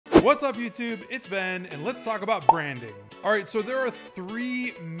What's up YouTube? It's Ben and let's talk about branding. All right, so there are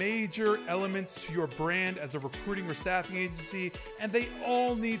three major elements to your brand as a recruiting or staffing agency, and they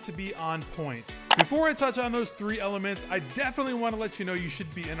all need to be on point. Before I touch on those three elements, I definitely want to let you know you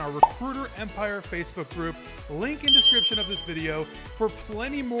should be in our Recruiter Empire Facebook group, link in description of this video, for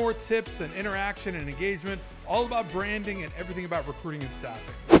plenty more tips and interaction and engagement, all about branding and everything about recruiting and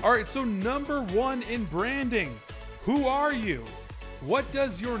staffing. All right, so number one in branding, who are you? What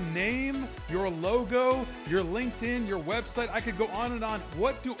does your name, your logo, your LinkedIn, your website, I could go on and on.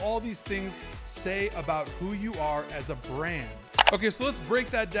 What do all these things say about who you are as a brand? Okay, so let's break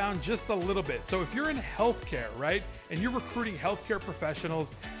that down just a little bit. So if you're in healthcare, right, and you're recruiting healthcare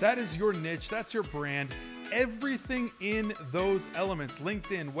professionals, that is your niche, that's your brand. Everything in those elements,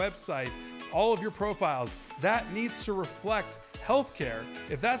 LinkedIn, website, all of your profiles, that needs to reflect healthcare.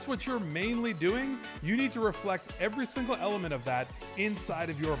 If that's what you're mainly doing, you need to reflect every single element of that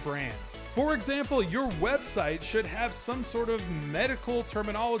inside of your brand. For example, your website should have some sort of medical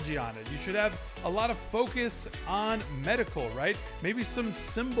terminology on it. You should have a lot of focus on medical, right? Maybe some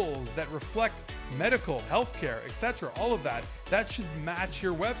symbols that reflect medical, healthcare, etc. All of that, that should match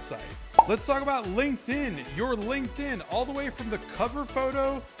your website. Let's talk about LinkedIn. Your LinkedIn, all the way from the cover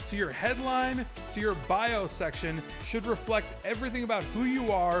photo to your headline to your bio section, should reflect everything about who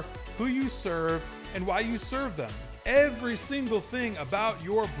you are, who you serve, and why you serve them. Every single thing about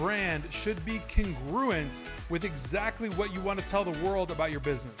your brand should be congruent with exactly what you want to tell the world about your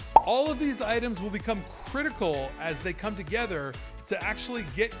business. All of these items will become critical as they come together to actually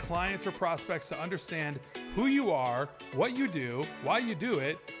get clients or prospects to understand who you are, what you do, why you do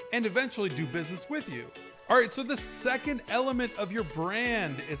it, and eventually do business with you. All right, so the second element of your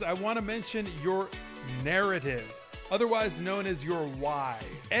brand is I want to mention your narrative, otherwise known as your why.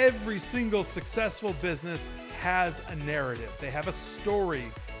 Every single successful business has a narrative. They have a story.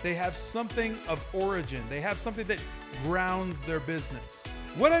 They have something of origin. They have something that grounds their business.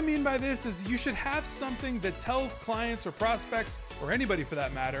 What I mean by this is you should have something that tells clients or prospects, or anybody for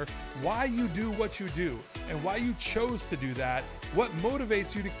that matter, why you do what you do and why you chose to do that, what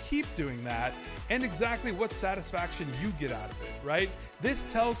motivates you to keep doing that, and exactly what satisfaction you get out of it, right? This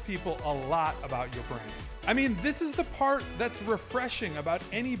tells people a lot about your brand. I mean, this is the part that's refreshing about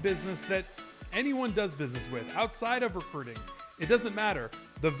any business that anyone does business with outside of recruiting. It doesn't matter.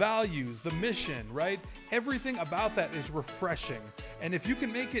 The values, the mission, right? Everything about that is refreshing. And if you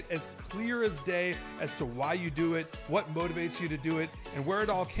can make it as clear as day as to why you do it, what motivates you to do it, and where it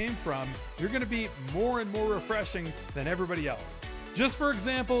all came from, you're gonna be more and more refreshing than everybody else. Just for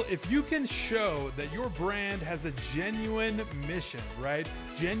example, if you can show that your brand has a genuine mission, right?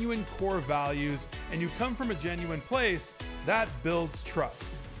 Genuine core values, and you come from a genuine place, that builds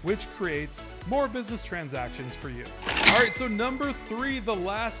trust, which creates more business transactions for you. All right, so number three, the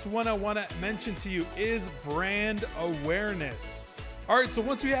last one I want to mention to you is brand awareness. All right, so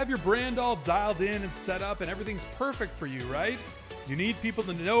once you have your brand all dialed in and set up and everything's perfect for you, right? You need people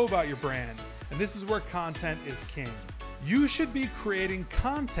to know about your brand, and this is where content is king. You should be creating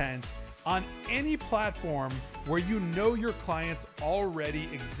content on any platform where you know your clients already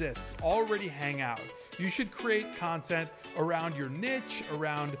exist, already hang out. You should create content around your niche,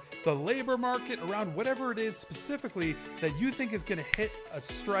 around the labor market, around whatever it is specifically that you think is gonna hit a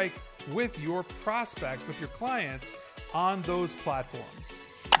strike with your prospects, with your clients on those platforms.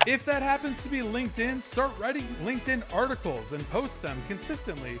 If that happens to be LinkedIn, start writing LinkedIn articles and post them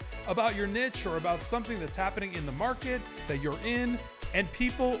consistently about your niche or about something that's happening in the market that you're in, and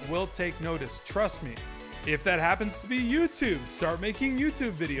people will take notice, trust me. If that happens to be YouTube, start making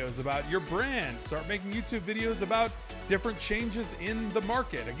YouTube videos about your brand. Start making YouTube videos about different changes in the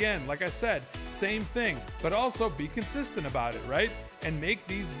market. Again, like I said, same thing, but also be consistent about it, right? And make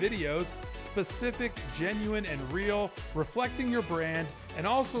these videos specific, genuine, and real, reflecting your brand and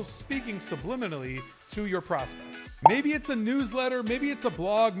also speaking subliminally to your prospects. Maybe it's a newsletter, maybe it's a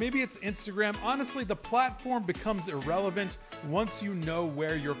blog, maybe it's Instagram. Honestly, the platform becomes irrelevant once you know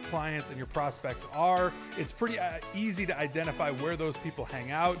where your clients and your prospects are. It's pretty easy to identify where those people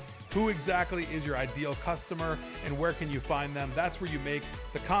hang out, who exactly is your ideal customer, and where can you find them. That's where you make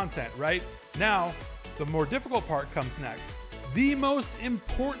the content, right? Now, the more difficult part comes next. The most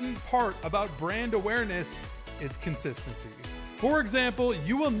important part about brand awareness is consistency. For example,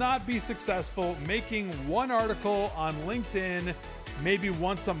 you will not be successful making one article on LinkedIn maybe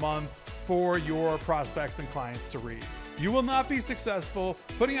once a month for your prospects and clients to read. You will not be successful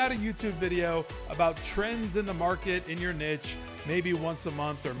putting out a YouTube video about trends in the market in your niche maybe once a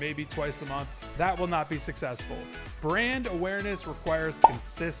month or maybe twice a month. That will not be successful. Brand awareness requires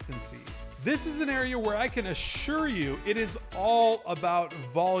consistency. This is an area where I can assure you it is all about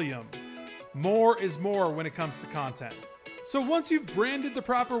volume. More is more when it comes to content. So once you've branded the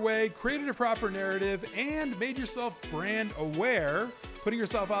proper way, created a proper narrative, and made yourself brand aware, putting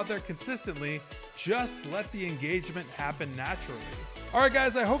yourself out there consistently, just let the engagement happen naturally. All right,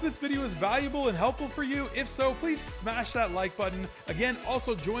 guys, I hope this video is valuable and helpful for you. If so, please smash that like button. Again,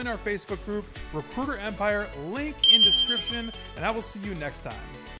 also join our Facebook group, Recruiter Empire, link in description, and I will see you next time.